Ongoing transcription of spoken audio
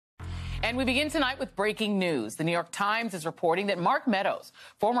And we begin tonight with breaking news. The New York Times is reporting that Mark Meadows,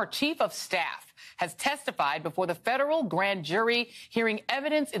 former chief of staff, has testified before the federal grand jury hearing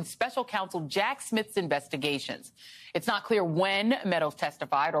evidence in special counsel Jack Smith's investigations. It's not clear when Meadows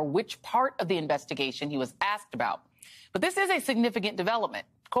testified or which part of the investigation he was asked about. But this is a significant development.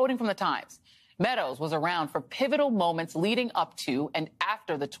 Quoting from the Times, Meadows was around for pivotal moments leading up to and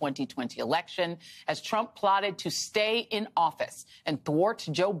after the 2020 election as Trump plotted to stay in office and thwart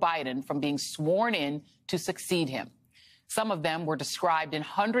Joe Biden from being sworn in to succeed him. Some of them were described in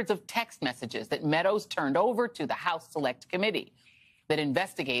hundreds of text messages that Meadows turned over to the House Select Committee that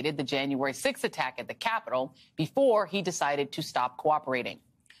investigated the January 6th attack at the Capitol before he decided to stop cooperating.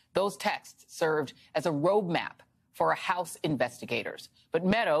 Those texts served as a roadmap for House investigators. But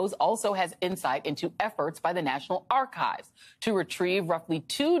Meadows also has insight into efforts by the National Archives to retrieve roughly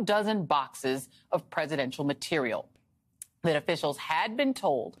 24 boxes of presidential material that officials had been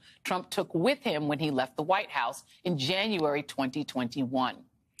told Trump took with him when he left the White House in January 2021.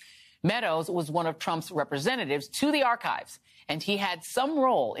 Meadows was one of Trump's representatives to the archives, and he had some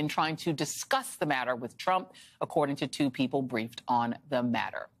role in trying to discuss the matter with Trump, according to two people briefed on the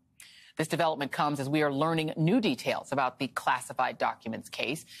matter. This development comes as we are learning new details about the classified documents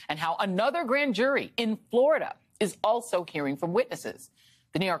case and how another grand jury in Florida is also hearing from witnesses.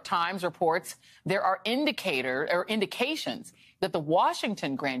 The New York Times reports there are indications that the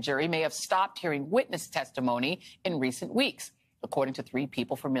Washington grand jury may have stopped hearing witness testimony in recent weeks, according to three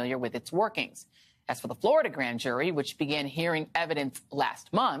people familiar with its workings. As for the Florida grand jury, which began hearing evidence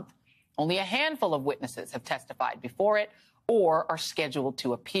last month, only a handful of witnesses have testified before it or are scheduled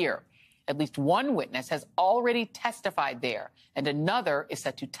to appear. At least one witness has already testified there, and another is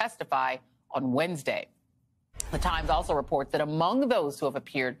set to testify on Wednesday. The Times also reports that among those who have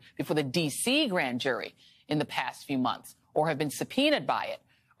appeared before the D.C. grand jury in the past few months or have been subpoenaed by it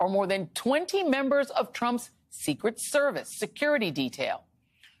are more than 20 members of Trump's Secret Service security detail.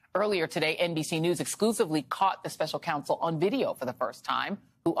 Earlier today, NBC News exclusively caught the special counsel on video for the first time,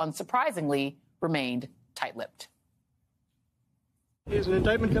 who unsurprisingly remained tight-lipped. Is an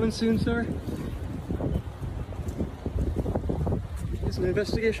indictment coming soon, sir? Is an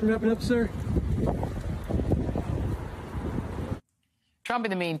investigation wrapping up, sir? Trump, in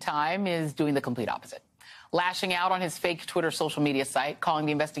the meantime, is doing the complete opposite, lashing out on his fake Twitter social media site, calling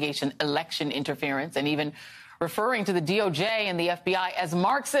the investigation election interference, and even referring to the DOJ and the FBI as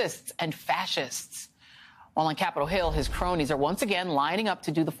Marxists and fascists. While on Capitol Hill, his cronies are once again lining up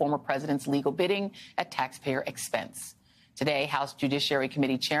to do the former president's legal bidding at taxpayer expense. Today, House Judiciary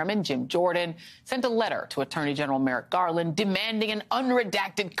Committee Chairman Jim Jordan sent a letter to Attorney General Merrick Garland demanding an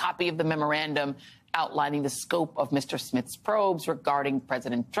unredacted copy of the memorandum outlining the scope of Mr. Smith's probes regarding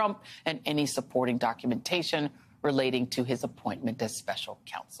President Trump and any supporting documentation relating to his appointment as special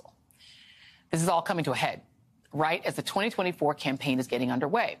counsel. This is all coming to a head right as the 2024 campaign is getting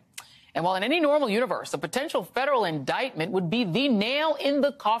underway. And while in any normal universe, a potential federal indictment would be the nail in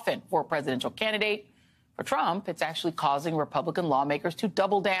the coffin for a presidential candidate, for Trump, it's actually causing Republican lawmakers to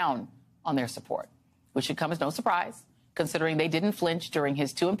double down on their support, which should come as no surprise, considering they didn't flinch during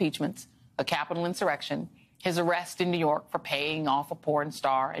his two impeachments, a Capitol insurrection, his arrest in New York for paying off a porn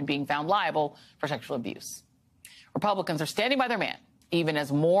star and being found liable for sexual abuse. Republicans are standing by their man, even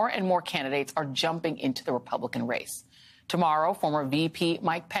as more and more candidates are jumping into the Republican race. Tomorrow, former VP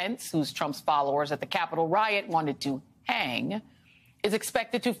Mike Pence, whose Trump's followers at the Capitol riot wanted to hang, is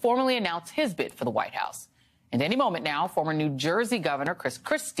expected to formally announce his bid for the White House. And any moment now, former New Jersey Governor Chris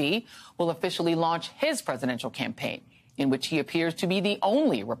Christie will officially launch his presidential campaign, in which he appears to be the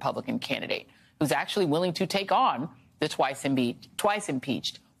only Republican candidate who's actually willing to take on the twice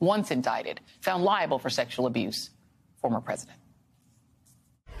impeached, once indicted, found liable for sexual abuse, former president.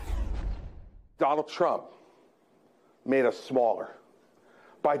 Donald Trump made us smaller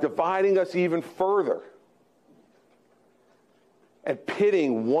by dividing us even further and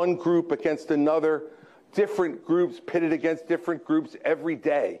pitting one group against another, different groups pitted against different groups every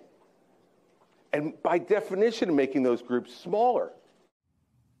day. And by definition, making those groups smaller.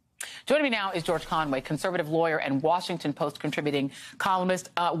 Joining me now is George Conway, conservative lawyer and Washington Post contributing columnist.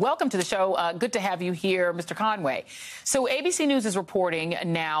 Welcome to the show. Good to have you here, Mr. Conway. So ABC News is reporting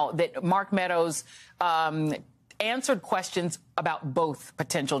now that Mark Meadows answered questions about both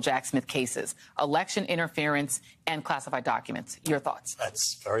potential Jack Smith cases, election interference and classified documents. Your thoughts?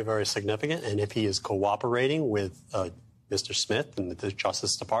 That's very, very significant. And if he is cooperating with Mr. Smith and the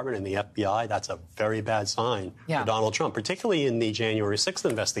Justice Department and the FBI, that's a very bad sign for Donald Trump, particularly in the January 6th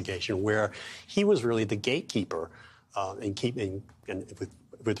investigation, where he was really the gatekeeper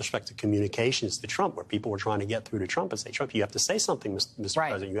with respect to communications to Trump, where people were trying to get through to Trump and say, Trump, you have to say something, Mr.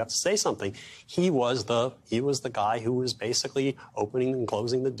 President, you have to say something. He was the guy who was basically opening and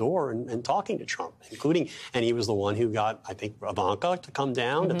closing the door and talking to Trump, and he was the one who got, I think, Ivanka to come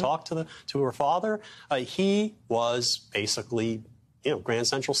down to talk to her father. He was basically, Grand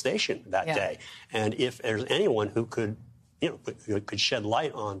Central Station that day. And if there's anyone who could shed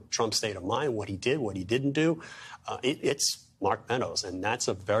light on Trump's state of mind, what he did, what he didn't do, it's Mark Meadows, and that's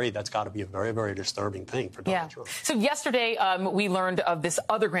got to be a very, very disturbing thing for Donald Trump. So yesterday, we learned of this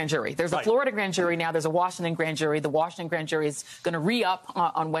other grand jury. There's a Florida grand jury now. There's a Washington grand jury. The Washington grand jury is going to re-up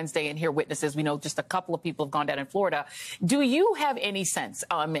on Wednesday and hear witnesses. We know just a couple of people have gone down in Florida. Do you have any sense,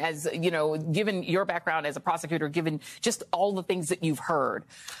 as given your background as a prosecutor, given just all the things that you've heard,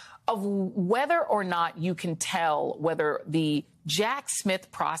 of whether or not you can tell whether the Jack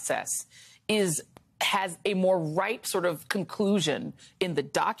Smith process has a more ripe sort of conclusion in the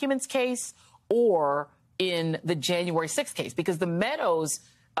documents case or in the January 6th case? Because the Meadows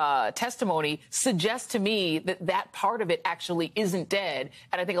testimony suggests to me that part of it actually isn't dead,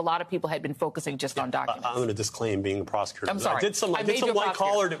 and I think a lot of people had been focusing just on documents. I'm going to disclaim being a prosecutor. I'm sorry. I did some white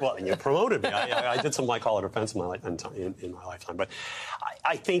collar. Well, you promoted me. I did some white collar defense in my lifetime, but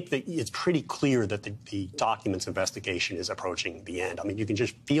I think that it's pretty clear that the documents investigation is approaching the end. I mean, you can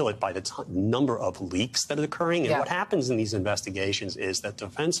just feel it by the number of leaks that are occurring, and what happens in these investigations is that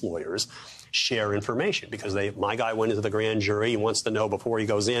defense lawyers share information because my guy went into the grand jury. He wants to know before he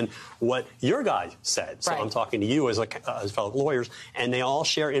goes in what your guy said. So I'm talking to you as fellow lawyers, and they all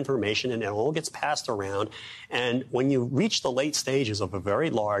share information, and it all gets passed around. And when you reach the late stages of a very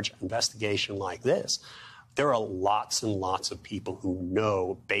large investigation like this, there are lots and lots of people who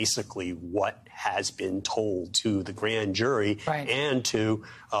know basically what has been told to the grand jury and to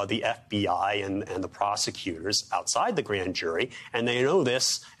the FBI and the prosecutors outside the grand jury, and they know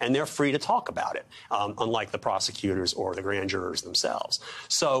this, and they're free to talk about it, unlike the prosecutors or the grand jurors themselves.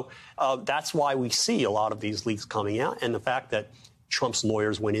 So that's why we see a lot of these leaks coming out, and the fact that Trump's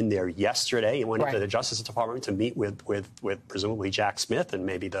lawyers went in there yesterday and went into the Justice Department to meet with presumably Jack Smith and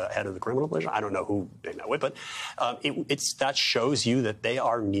maybe the head of the criminal division. I don't know who they met with, but that shows you that they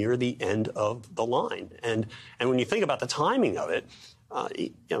are near the end of the line. And when you think about the timing of it,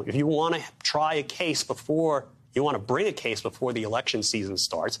 if you want to try a case before you want to bring a case before the election season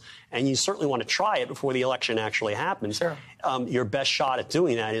starts, and you certainly want to try it before the election actually happens. Your best shot at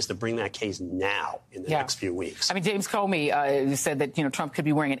doing that is to bring that case now in the next few weeks. I mean, James Comey said that Trump could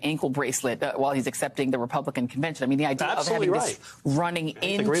be wearing an ankle bracelet while he's accepting the Republican convention. I mean, the idea of having this running into. I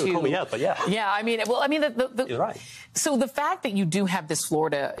agree with Comey yet, but yeah. I mean, you're right. So the fact that you do have this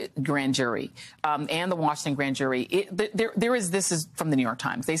Florida grand jury and the Washington grand jury, this is from the New York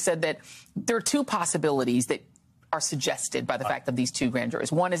Times. They said that there are two possibilities that are suggested by the fact of these two grand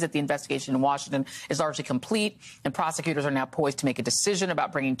juries. One is that the investigation in Washington is largely complete, and prosecutors are now poised to make a decision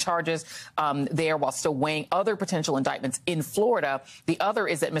about bringing charges there while still weighing other potential indictments in Florida. The other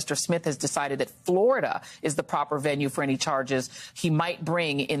is that Mr. Smith has decided that Florida is the proper venue for any charges he might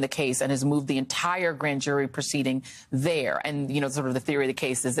bring in the case and has moved the entire grand jury proceeding there. And, sort of the theory of the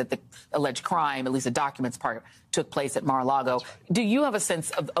case is that the alleged crime, at least the documents part, took place at Mar-a-Lago. Do you have a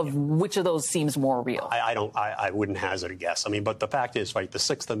sense of which of those seems more real? I wouldn't hazard a guess. I mean, but the fact is, the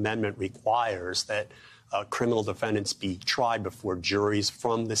Sixth Amendment requires that criminal defendants be tried before juries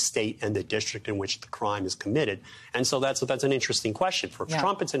from the state and the district in which the crime is committed. And so that's an interesting question. For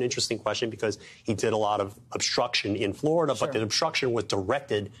Trump, it's an interesting question because he did a lot of obstruction in Florida, but the obstruction was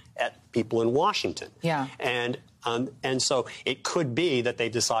directed at people in Washington. And so it could be that they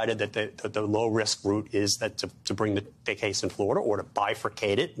decided that the low-risk route is that to bring the case in Florida or to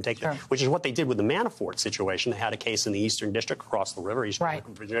bifurcate it and take it, which is what they did with the Manafort situation. They had a case in the Eastern District across the river, Eastern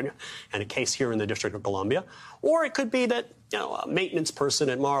Virginia, and a case here in the District of Columbia. Or it could be that a maintenance person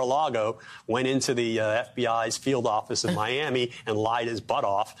at Mar-a-Lago went into the FBI's field office in Miami and lied his butt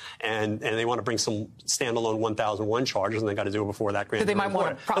off, and they want to bring some standalone 1001 charges, and they got to do it before that grand jury. They might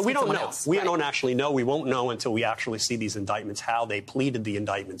want to prosecute someone else. We don't actually know. We won't know until we actually see these indictments, how they pleaded the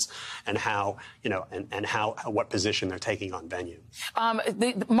indictments, and how what position they're taking on venue.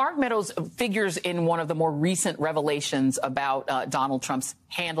 Mark Meadows figures in one of the more recent revelations about Donald Trump's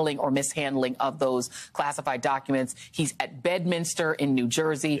handling or mishandling of those classified documents. He's at Bedminster in New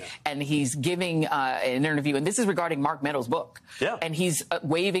Jersey, and he's giving an interview, and this is regarding Mark Meadows' book. And he's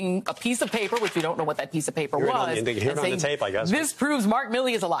waving a piece of paper, which we don't know what that piece of paper was. On the tape, I guess. This proves Mark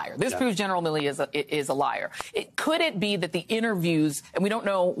Milley is a liar. This proves General Milley is a liar. Could it be that the interviews, and we don't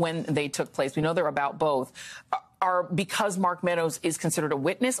know when they took place, we know they're about both, are because Mark Meadows is considered a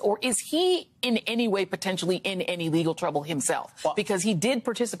witness, or is he in any way potentially in any legal trouble himself? Well, because he did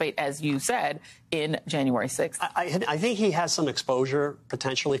participate, as you said, in January 6th. I think he has some exposure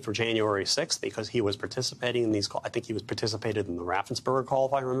potentially for January 6th because he was participating in these calls. I think he was participated in the Raffensperger call,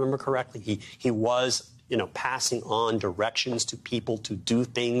 if I remember correctly. He was, passing on directions to people to do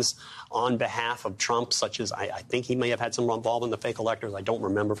things on behalf of Trump, such as I think he may have had some involvement in the fake electors. I don't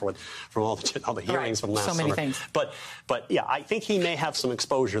remember from all the hearings from last summer. So many things. But yeah, I think he may have some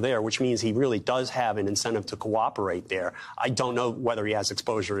exposure there, which means he really does have an incentive to cooperate there. I don't know whether he has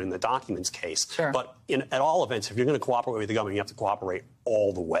exposure in the documents case. Sure. But at all events, if you're going to cooperate with the government, you have to cooperate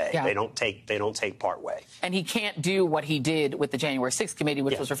all the way. Yeah. They don't take part way. And he can't do what he did with the January 6th committee,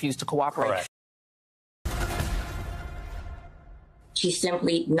 which was refuse to cooperate. Correct. She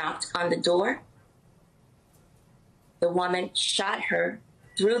simply knocked on the door. The woman shot her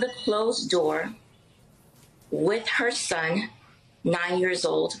through the closed door with her son, 9 years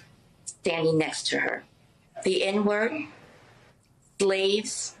old, standing next to her. The N-word,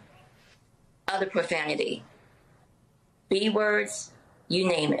 slaves, other profanity, B-words, you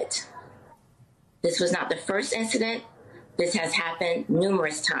name it. This was not the first incident. This has happened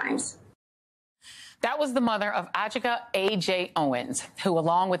numerous times. That was the mother of Ajika A.J. Owens, who,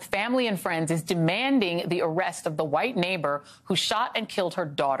 along with family and friends, is demanding the arrest of the white neighbor who shot and killed her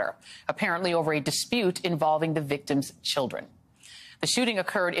daughter, apparently over a dispute involving the victim's children. The shooting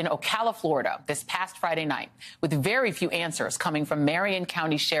occurred in Ocala, Florida, this past Friday night, with very few answers coming from Marion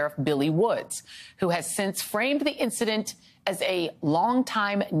County Sheriff Billy Woods, who has since framed the incident as a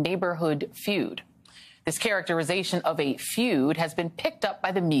longtime neighborhood feud. This characterization of a feud has been picked up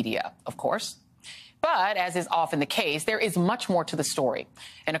by the media, of course. But, as is often the case, there is much more to the story.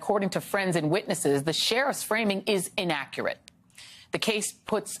 And according to friends and witnesses, the sheriff's framing is inaccurate. The case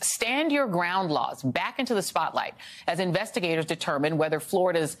puts stand your ground laws back into the spotlight as investigators determine whether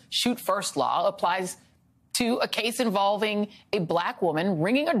Florida's shoot first law applies to a case involving a black woman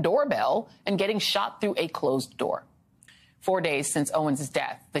ringing a doorbell and getting shot through a closed door. 4 days since Owens'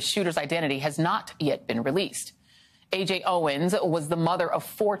 death, the shooter's identity has not yet been released. A.J. Owens was the mother of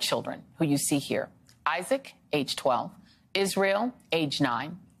 4 children, who you see here. Isaac, age 12, Israel, age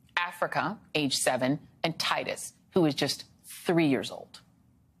 9, Africa, age 7, and Titus, who is just 3 years old.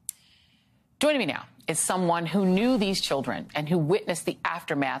 Joining me now is someone who knew these children and who witnessed the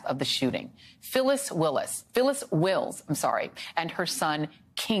aftermath of the shooting. Phyllis Wills, and her son,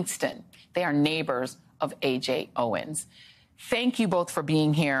 Kingston. They are neighbors of A.J. Owens. Thank you both for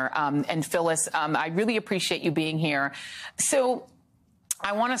being here. And Phyllis, I really appreciate you being here. So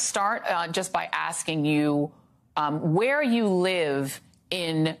I want to start just by asking you where you live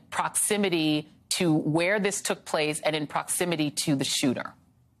in proximity to where this took place and in proximity to the shooter.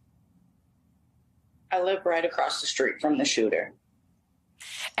 I live right across the street from the shooter.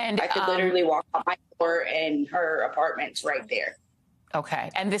 And I could literally walk out my door and her apartment's right there. Okay.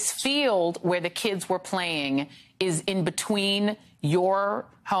 And this field where the kids were playing is in between your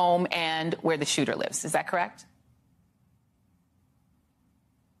home and where the shooter lives. Is that correct?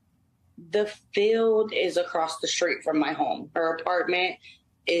 The field is across the street from my home. Her apartment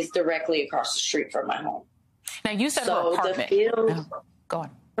is directly across the street from my home. Now, you said her apartment. The field, go on.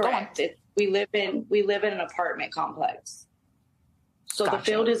 Correct. Go on. We live in an apartment complex. So Gotcha. The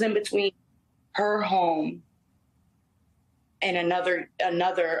field is in between her home and another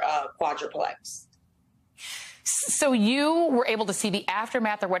quadruplex. So you were able to see the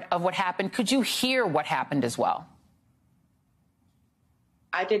aftermath of what happened. Could you hear what happened as well?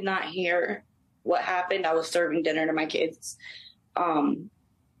 I did not hear what happened. I was serving dinner to my kids. Her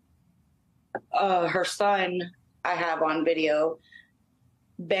son, I have on video,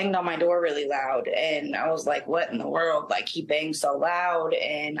 banged on my door really loud. And I was like, what in the world? Like, he banged so loud.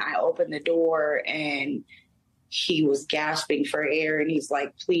 And I opened the door and he was gasping for air. And he's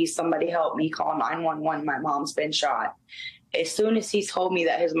like, please, somebody help me, call 911. My mom's been shot. As soon as he told me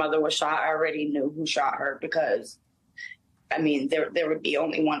that his mother was shot, I already knew who shot her, because I mean, there would be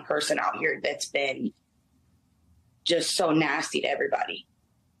only one person out here that's been just so nasty to everybody.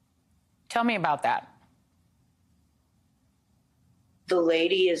 Tell me about that. The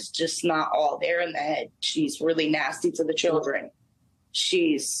lady is just not all there in the head. She's really nasty to the children.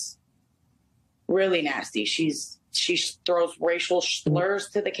 She's really nasty. She throws racial slurs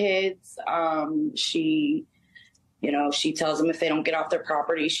to the kids. She tells them if they don't get off their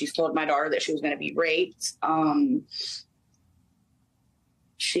property. She's told my daughter that she was going to be raped.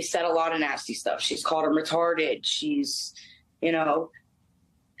 She said a lot of nasty stuff. She's called her retarded. She's,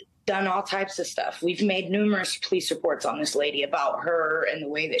 done all types of stuff. We've made numerous police reports on this lady about her and the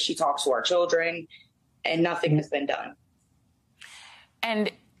way that she talks to our children. and nothing has been done.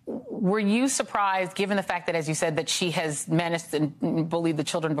 And were you surprised, given the fact that, as you said, that she has menaced and bullied the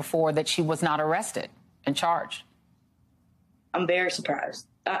children before, that she was not arrested and charged? I'm very surprised.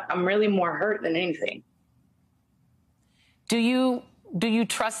 I'm really more hurt than anything. Do you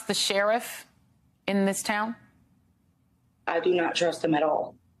trust the sheriff in this town? I do not trust him at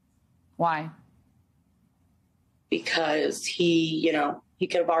all. Why? Because he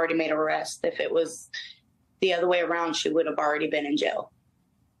could have already made an arrest. If it was the other way around, she would have already been in jail.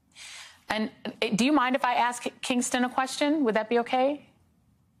 And do you mind if I ask Kingston a question? Would that be okay?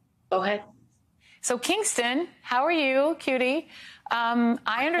 Go ahead. So, Kingston, how are you, cutie? I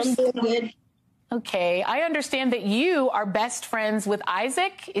understand. I'm doing good. Okay, I understand that you are best friends with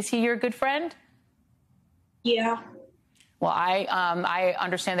Isaac. Is he your good friend? Yeah. Well, I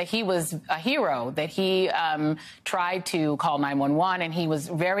understand that he was a hero, that he tried to call 911, and he was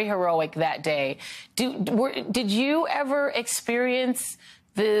very heroic that day. Did you ever experience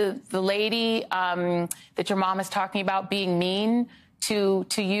the lady that your mom is talking about being mean to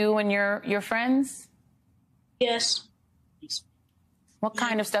you and your friends? Yes. What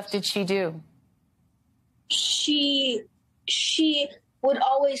kind of stuff did she do? She would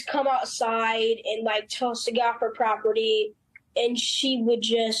always come outside and tell us to get off her property, and she would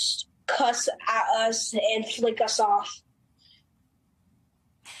just cuss at us and flick us off.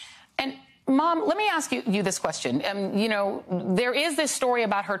 And Mom, let me ask you this question. There is this story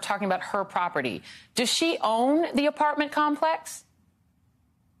about her talking about her property. Does she own the apartment complex?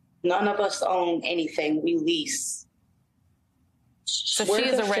 None of us own anything. We lease. So where she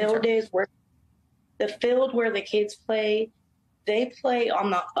is a renter. The field where the kids play, they play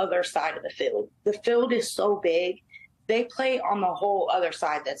on the other side of the field. The field is so big, they play on the whole other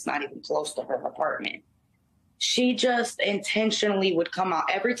side that's not even close to her apartment. She just intentionally would come out.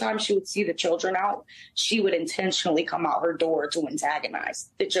 Every time she would see the children out, she would intentionally come out her door to antagonize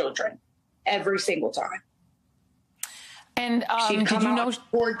the children every single time. And she'd come out and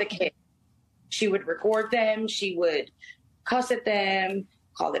record the kids. She would record them. She would cuss at them,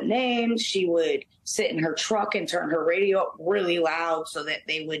 call them names. She would sit in her truck and turn her radio up really loud so that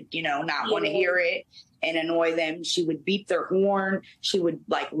they would, not want to hear it and annoy them. She would beep their horn. She would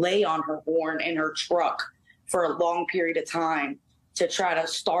lay on her horn in her truck for a long period of time to try to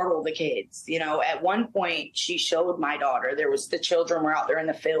startle the kids. At one point she showed my daughter, the children were out there in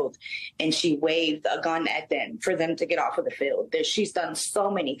the field, and she waved a gun at them for them to get off of the field. She's done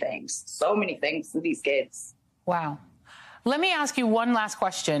so many things to these kids. Wow. Let me ask you one last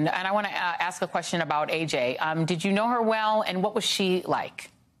question, and I want to ask a question about AJ. Did you know her well, and what was she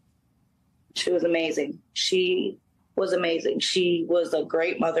like? She was amazing. She was amazing. She was a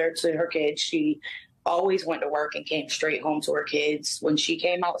great mother to her kids. She always went to work and came straight home to her kids. When she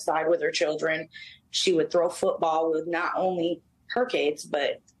came outside with her children, she would throw football with not only her kids,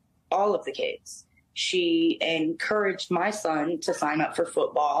 but all of the kids. She encouraged my son to sign up for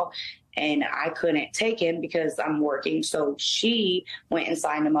football, and I couldn't take him because I'm working. So she went and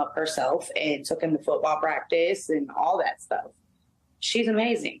signed him up herself and took him to football practice and all that stuff. She's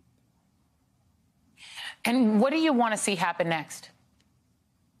amazing. And what do you want to see happen next?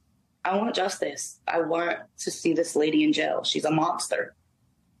 I want justice. I want to see this lady in jail. She's a monster.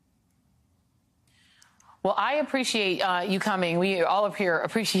 Well, I appreciate you coming. We all up here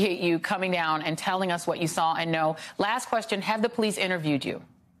appreciate you coming down and telling us what you saw and know. Last question, have the police interviewed you?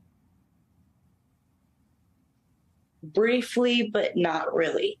 Briefly, but not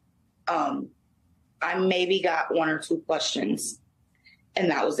really. I maybe got one or two questions,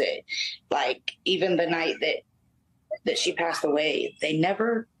 and that was it. Even the night that she passed away, they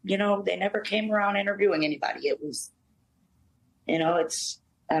never came around interviewing anybody. It was, I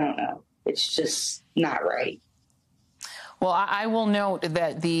don't know. It's just not right. Well, I will note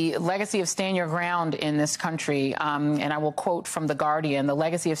that the legacy of stand your ground in this country, and I will quote from The Guardian, the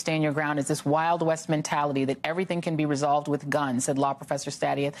legacy of stand your ground is this Wild West mentality that everything can be resolved with guns, said law professor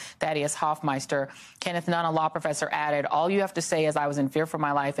Thaddeus Hoffmeister. Kenneth Nunn, a law professor, added, all you have to say is I was in fear for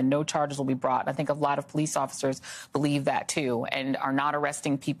my life and no charges will be brought. I think a lot of police officers believe that, too, and are not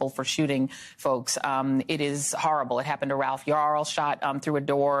arresting people for shooting folks. It is horrible. It happened to Ralph Yarl, shot through a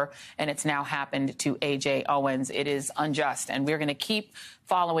door, and it's now happened to A.J. Owens. It is unjust. And we're going to keep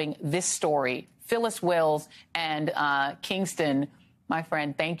following this story. Phyllis Wills and Kingston, my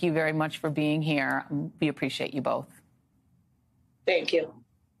friend, thank you very much for being here. We appreciate you both. Thank you.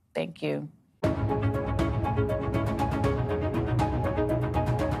 Thank you.